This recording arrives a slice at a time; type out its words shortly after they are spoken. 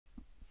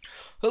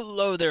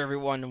Hello there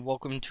everyone and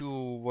welcome to,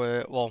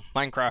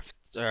 Minecraft,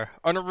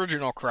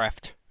 Unoriginal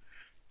Craft.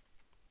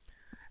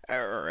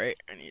 Alright,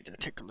 I need to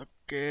take a look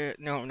at,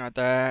 no, not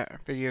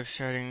that, video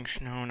settings,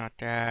 no, not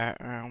that,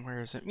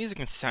 where is it, music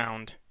and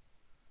sound.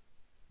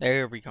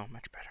 There we go,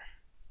 much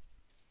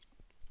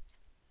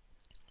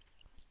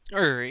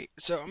better. Alright,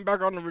 so I'm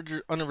back on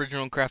the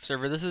Unoriginal Craft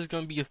server. This is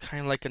going to be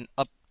kind of like an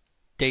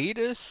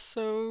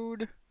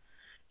update-isode,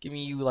 giving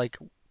you like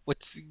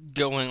what's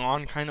going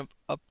on kind of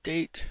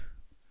update.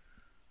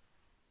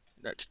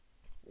 That's,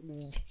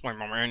 wait a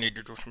moment, I need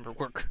to do some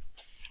work.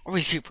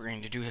 Always keep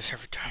forgetting to do this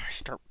every time I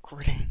start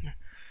recording.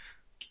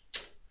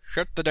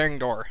 Shut the dang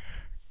door,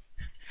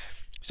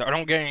 so I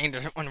don't get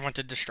any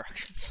unwanted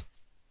distractions.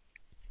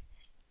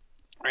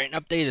 Alright,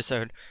 an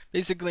updateisode.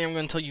 Basically, I'm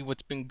going to tell you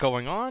what's been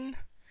going on.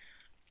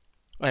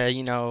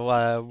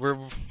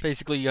 We're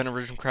basically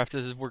UnoriginalCraft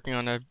is working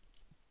on a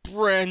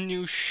brand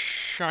new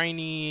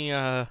shiny,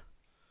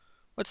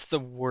 what's the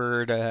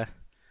word,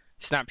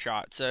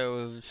 snapshot.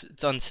 So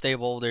it's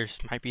unstable. There's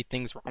might be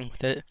things wrong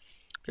with it.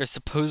 There's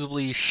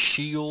supposedly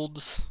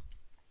shields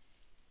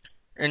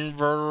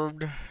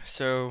inverted,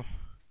 so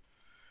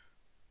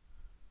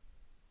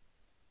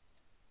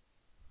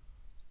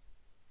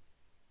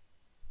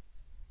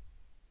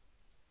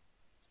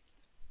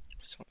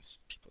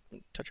people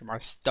touching my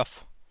stuff.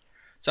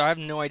 So I have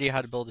no idea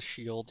how to build a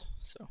shield,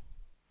 so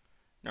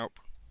nope.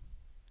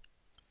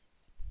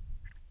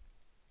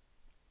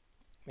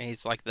 Maybe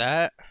it's like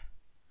that.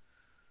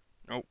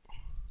 Nope.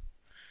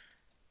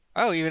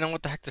 I don't even know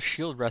what the heck the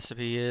shield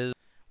recipe is.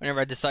 Whenever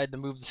I decide to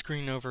move the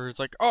screen over, it's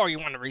like, oh, you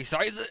want to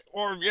resize it?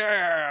 Or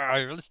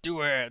yeah, let's do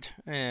it.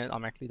 And it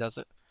automatically does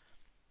it.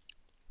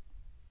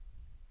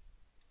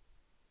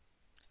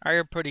 Are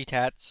you pretty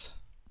tats?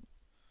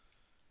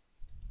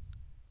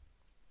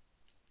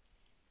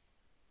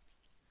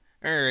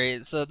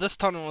 Alright, so this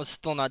tunnel is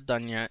still not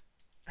done yet.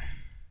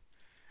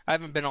 I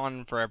haven't been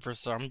on forever,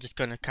 so I'm just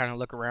gonna kind of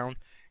look around.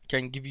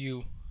 Can give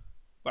you,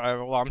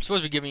 well, I'm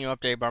supposed to be giving you an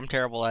update, but I'm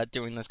terrible at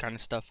doing this kind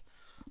of stuff.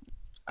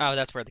 Oh,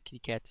 that's where the kitty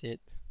cat's sit.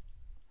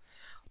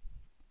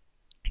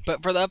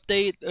 But for the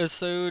update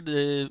episode,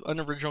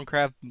 Unoriginal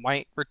Craft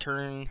might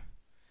return.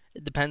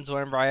 It depends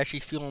whenever I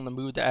actually feel in the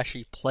mood to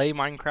actually play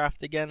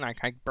Minecraft again. I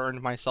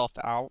burned myself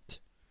out.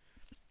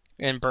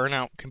 And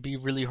burnout can be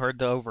really hard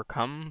to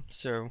overcome,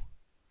 so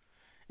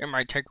it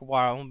might take a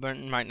while, but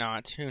it might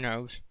not. Who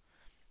knows?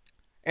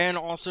 And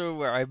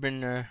also, I've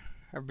been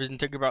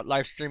thinking about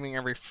live streaming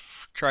every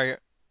try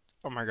it.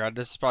 Oh my god,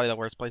 this is probably the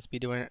worst place to be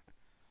doing it.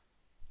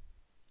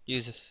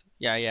 Jesus.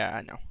 Yeah,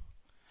 I know.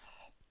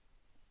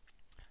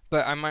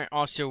 But I might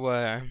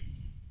also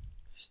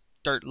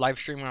start live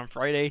streaming on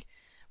Friday.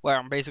 What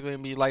I'm basically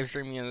gonna be live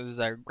streaming is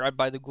Grabbed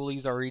by the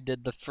Ghoulies. Already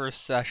did the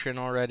first session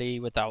already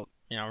without,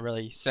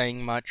 really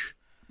saying much.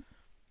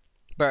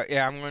 But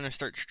yeah, I'm gonna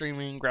start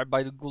streaming Grabbed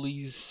by the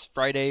Ghoulies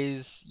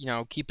Fridays.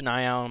 Keep an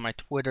eye out on my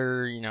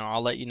Twitter.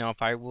 I'll let you know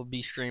if I will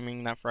be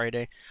streaming that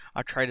Friday.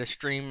 I'll try to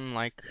stream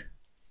like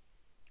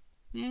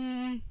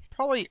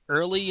probably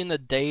early in the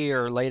day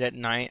or late at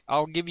night.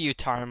 I'll give you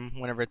time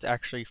whenever it's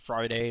actually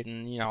Friday,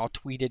 and I'll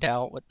tweet it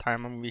out what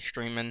time I'm gonna be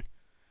streaming.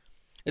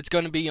 It's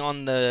gonna be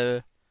on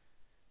the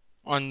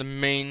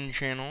main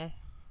channel.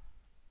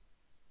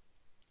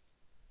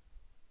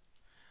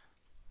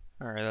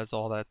 Alright,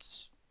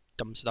 that's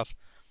dumb stuff.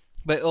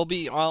 But it'll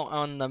be all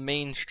on the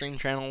main stream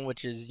channel,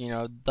 which is,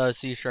 the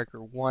Sea Striker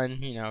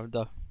 1,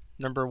 the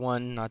number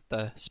 1, not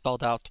the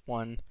spelled out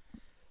one.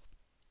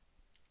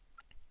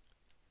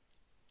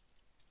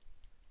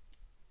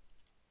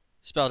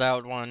 Spelled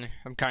out one.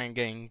 I'm kind of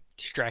getting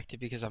distracted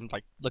because I'm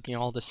like looking at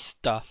all this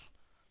stuff.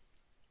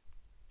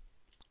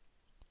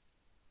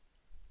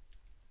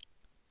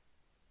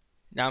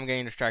 Now I'm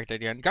getting distracted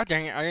again. God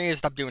dang it, I need to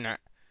stop doing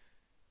that.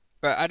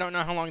 But I don't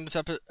know how long this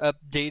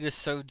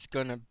update-isode's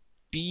gonna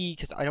be,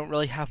 because I don't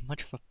really have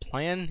much of a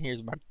plan.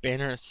 Here's my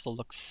banner, it still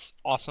looks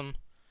awesome.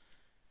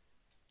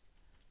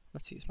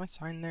 Let's see, is my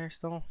sign there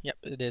still? Yep,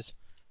 it is.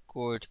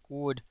 Good.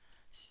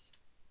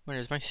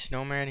 Where's my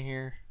snowman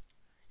here?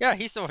 Yeah,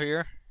 he's still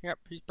here. Yep,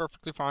 he's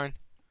perfectly fine.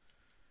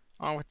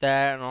 Along with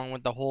that, and along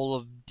with the hole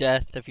of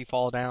death if you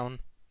fall down.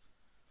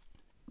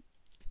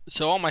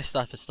 So all my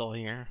stuff is still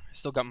here. I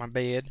still got my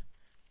bed.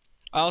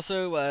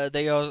 Also,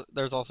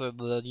 there's also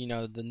the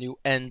the new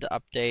end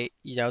update.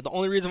 The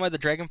only reason why the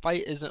dragon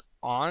fight isn't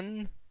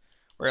on,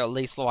 or at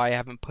least why I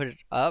haven't put it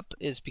up,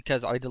 is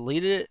because I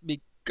deleted it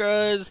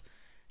because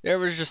there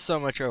was just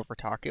so much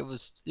overtalk.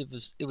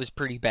 It was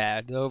pretty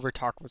bad. The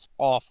overtalk was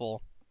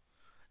awful.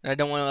 And I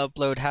don't want to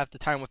upload half the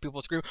time with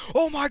people scream,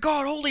 "Oh my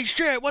god, holy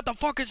shit, what the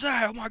fuck is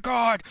that? Oh my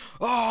god,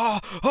 oh,"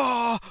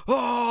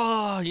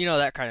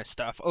 that kind of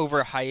stuff.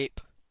 Overhype.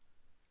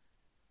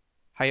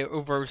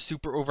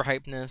 Super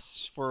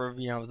overhypeness for,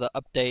 the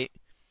update.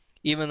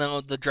 Even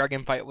though the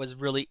dragon fight was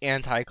really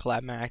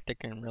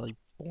anticlimactic and really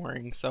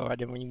boring, so I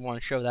didn't even want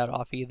to show that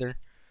off either.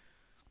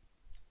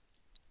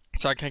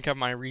 So I can't have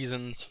my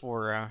reasons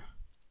for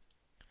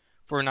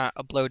not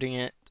uploading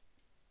it.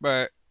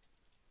 But,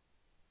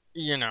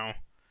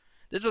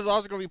 This is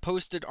also going to be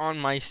posted on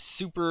my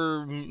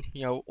super,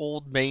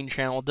 old main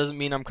channel. It doesn't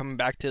mean I'm coming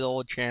back to the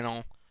old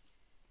channel.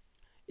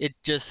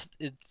 It's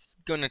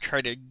going to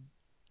try to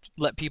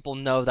let people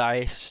know that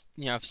I,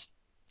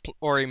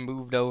 already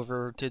moved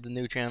over to the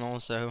new channel.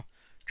 So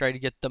try to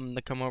get them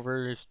to come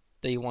over if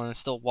they want to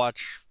still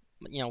watch,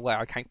 what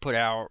I can put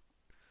out.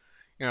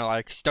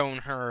 Like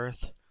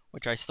Stonehearth,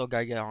 which I still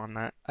gotta get on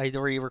that. I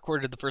already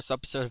recorded the first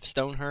episode of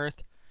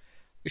Stonehearth.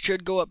 It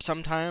should go up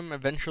sometime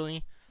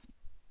eventually.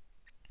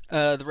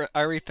 I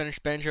already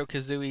finished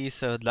Banjo-Kazooie,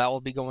 so that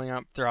will be going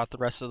up throughout the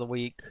rest of the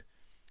week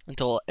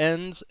until it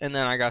ends, and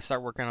then I gotta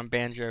start working on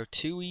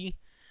Banjo-Tooie,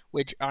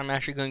 which I'm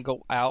actually gonna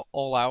go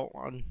all out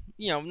on.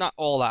 Not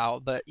all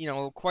out, but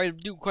do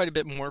quite a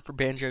bit more for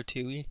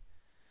Banjo-Tooie.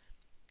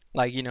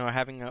 Like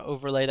having an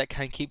overlay that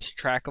kind of keeps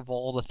track of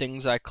all the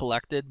things I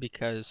collected,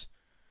 because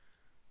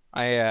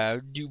I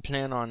do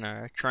plan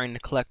on trying to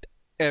collect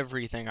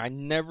everything. I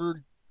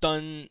never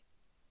done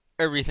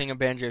everything in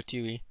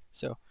Banjo-Tooie,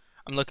 so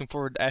I'm looking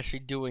forward to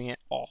actually doing it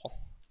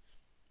all.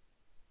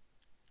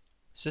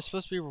 Is this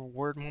supposed to be a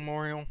reward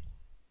memorial?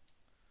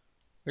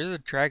 Where's the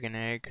dragon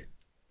egg?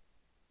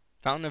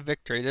 Fountain of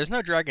Victory. There's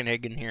no dragon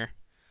egg in here.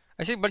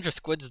 I see a bunch of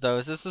squids though.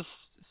 Is this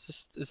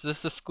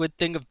a squid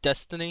thing of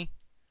destiny?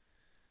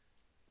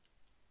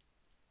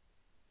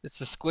 It's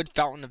the squid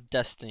fountain of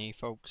destiny,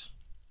 folks.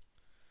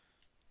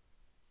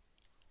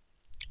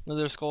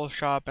 Wither Skull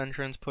shop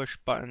entrance, push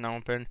button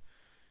open.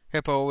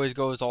 Hippo always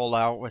goes all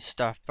out with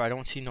stuff, but I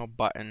don't see no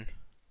button.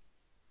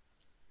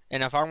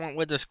 And if I want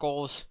Wither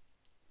Skulls,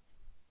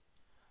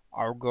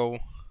 I'll go.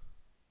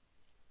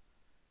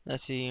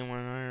 Let's see,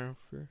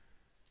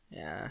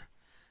 yeah.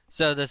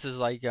 So this is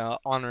like a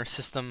honor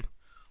system.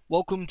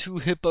 Welcome to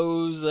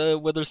Hippo's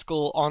Wither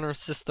Skull honor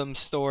system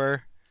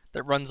store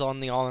that runs on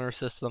the honor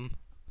system.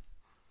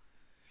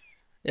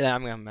 Yeah,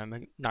 I'm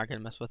not gonna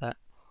mess with that.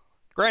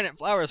 Granite,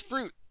 flowers,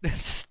 fruit,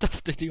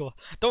 stuff to deal with.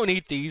 Don't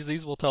eat these.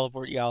 These will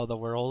teleport you out of the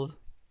world.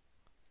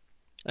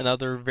 And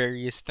other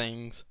various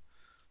things.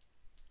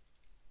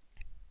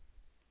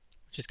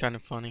 Which is kind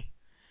of funny.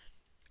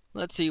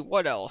 Let's see,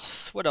 what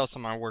else? What else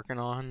am I working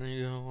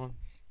on?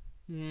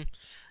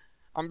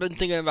 I've been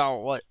thinking about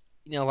what,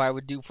 I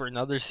would do for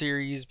another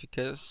series,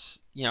 because,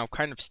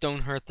 kind of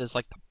Stonehearth is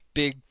like the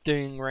big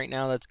thing right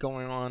now that's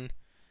going on.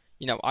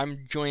 I'm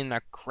enjoying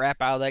the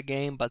crap out of that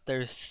game, but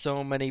there's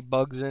so many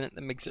bugs in it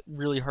that makes it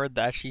really hard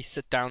to actually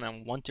sit down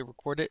and want to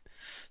record it.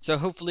 So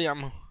hopefully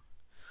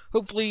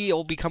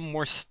it'll become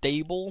more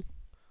stable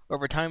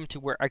over time to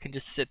where I can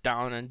just sit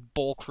down and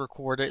bulk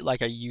record it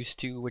like I used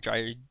to, which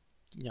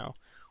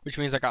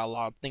means I got a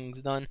lot of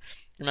things done.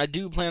 And I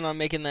do plan on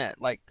making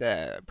that like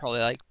probably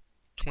like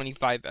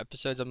 25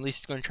 episodes. I'm at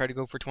least going to try to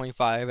go for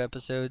 25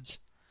 episodes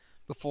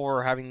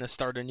before having to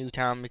start a new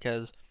town,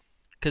 because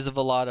of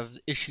a lot of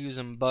issues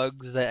and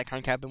bugs that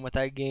kind of happen with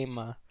that game.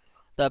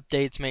 The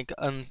updates make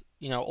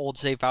old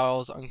save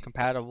files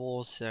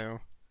uncompatible,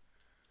 so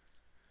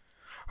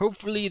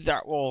hopefully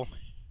that will,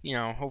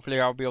 hopefully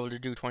I'll be able to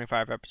do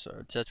 25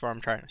 episodes. That's what I'm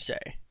trying to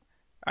say.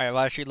 I'll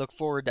actually look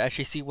forward to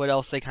actually see what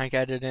else they kind of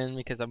added in,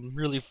 because I'm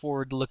really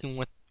forward to working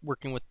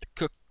with the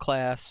cook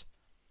class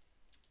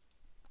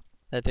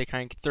that they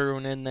kind of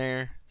thrown in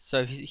there.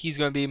 So he's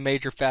going to be a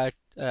major factor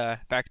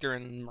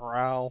in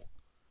morale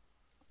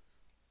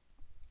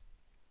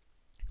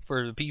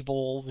for the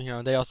people.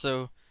 They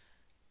also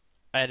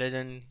added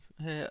in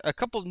a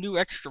couple of new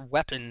extra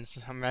weapons.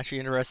 I'm actually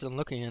interested in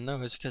looking in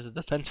those, because the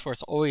Defense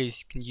Force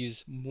always can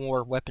use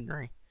more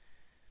weaponry.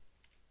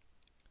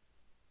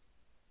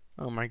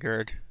 Oh my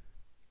god.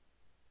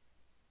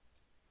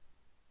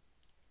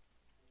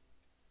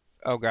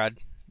 Oh god.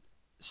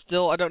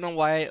 Still, I don't know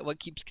what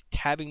keeps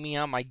tabbing me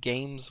on my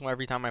games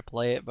every time I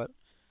play it, but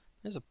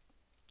there's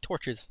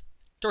torches.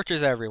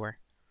 Torches everywhere.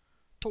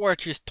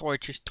 Torches,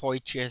 torches,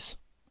 torches.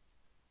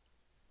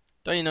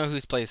 Don't you know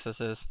whose place this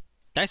is?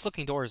 Nice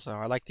looking doors though.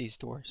 I like these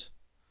doors.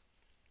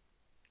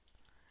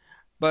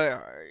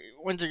 But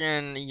once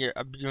again, yeah,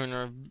 I'm going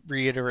to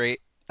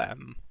reiterate,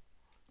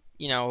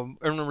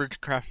 Unoriginal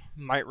Craft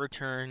might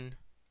return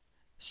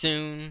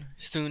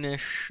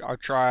soonish. I'll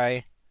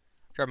try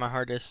my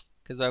hardest,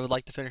 because I would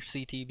like to finish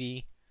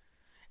CTB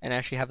and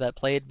actually have that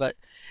played. But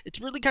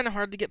it's really kind of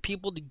hard to get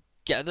people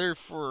together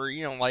for,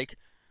 I'm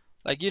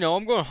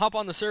going to hop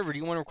on the server. Do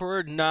you want to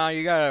record? Nah,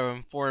 you gotta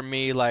inform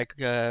me like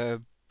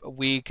a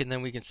week, and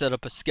then we can set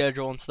up a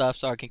schedule and stuff,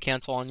 so I can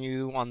cancel on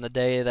you on the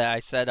day that I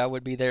said I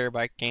would be there,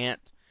 but I can't,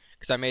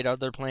 because I made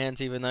other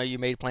plans, even though you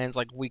made plans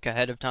like a week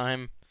ahead of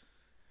time.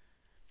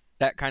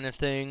 That kind of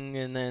thing.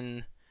 And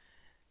then,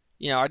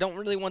 I don't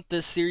really want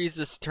this series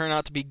to turn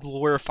out to be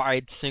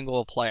glorified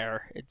single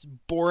player. It's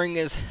boring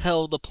as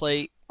hell to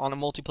play on a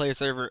multiplayer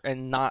server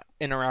and not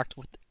interact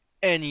with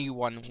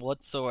anyone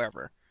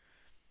whatsoever.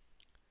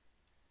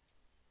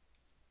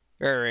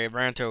 Alright,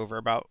 rant over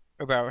about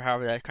how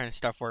that kind of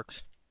stuff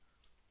works.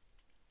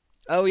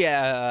 Oh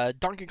yeah,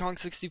 Donkey Kong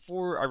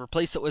 64, I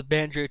replaced it with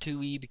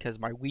Banjo-Tooie because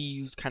my Wii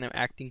U's kind of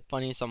acting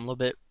funny, so I'm a little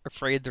bit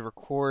afraid to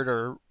record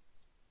or,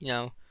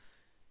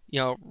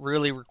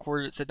 really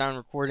record it, sit down and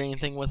record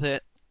anything with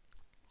it.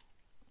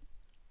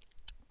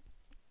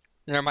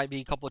 And there might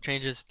be a couple of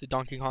changes to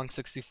Donkey Kong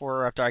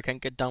 64 after I can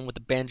get done with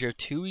the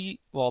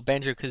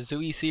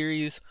Banjo-Kazooie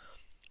series.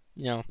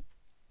 You know,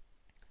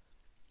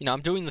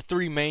 I'm doing the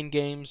 3 main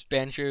games: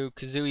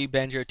 Banjo-Kazooie,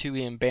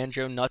 Banjo-Tooie, and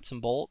Banjo Nuts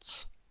and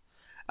Bolts.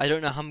 I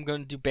don't know how I'm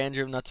going to do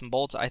Banjo Nuts and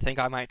Bolts. I think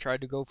I might try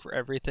to go for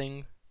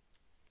everything,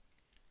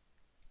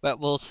 but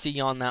we'll see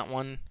on that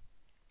one.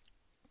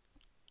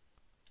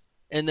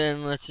 And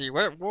then let's see,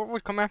 what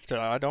would come after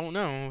that? I don't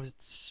know.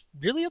 It's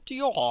really up to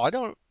y'all. I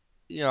don't,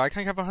 I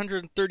kind of have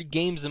 130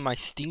 games in my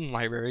Steam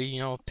library.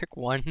 Pick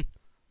one.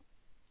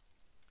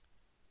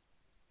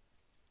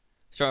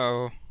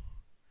 So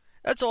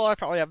that's all I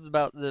probably have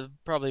about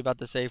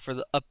to say for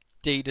the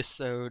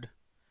Updateisode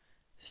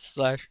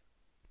slash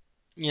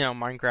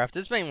Minecraft.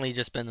 It's mainly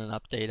just been an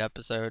update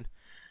episode.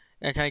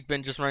 And I've kind of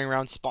been just running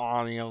around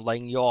spawn,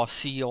 letting you all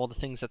see all the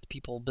things that the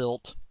people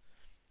built.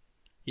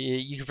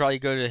 You could probably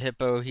go to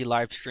Hippo. He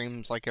live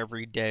streams like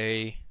every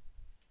day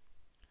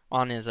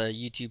on his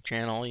YouTube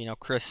channel.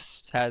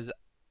 Chris has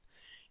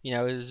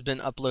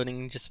been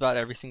uploading just about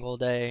every single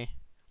day,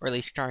 or at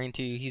least trying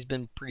to. He's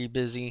been pretty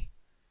busy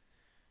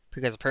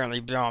because apparently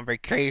he's been on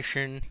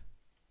vacation.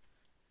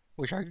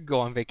 Wish I could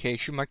go on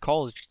vacation. My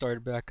college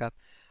started back up.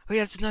 Oh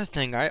yeah, that's another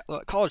thing.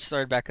 College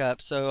started back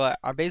up, so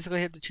I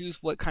basically have to choose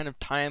what kind of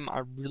time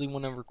I really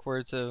want to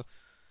record. So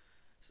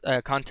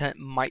content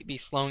might be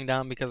slowing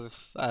down because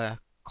of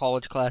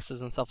college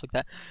classes and stuff like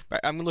that. But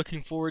I'm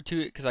looking forward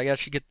to it because I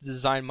actually get to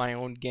design my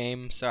own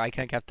game, so I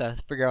kind of have to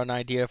figure out an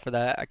idea for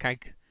that. I kind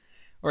of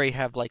already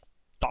have like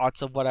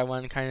thoughts of what I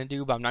want to kind of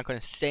do, but I'm not going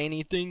to say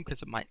anything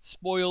because it might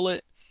spoil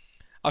it.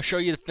 I'll show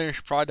you the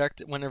finished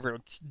product whenever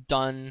it's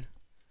done,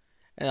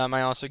 and I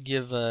might also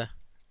give a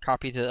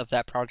copy of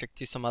that project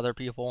to some other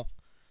people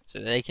so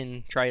they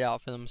can try it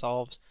out for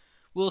themselves.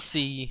 We'll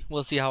see.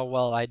 We'll see how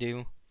well I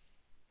do,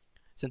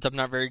 since I'm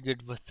not very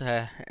good with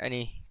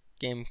any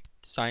game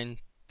design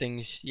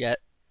things yet.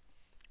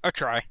 I'll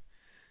try.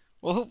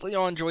 Well, hopefully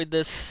y'all enjoyed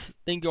this.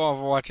 Thank you all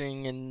for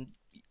watching and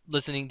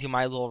listening to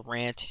my little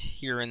rant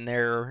here and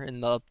there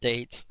in the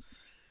updates.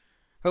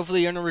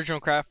 Hopefully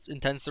UnoriginalCraft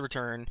intends to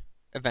return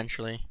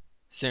eventually.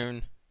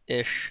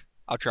 Soon-ish.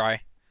 I'll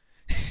try.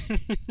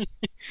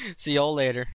 See y'all later.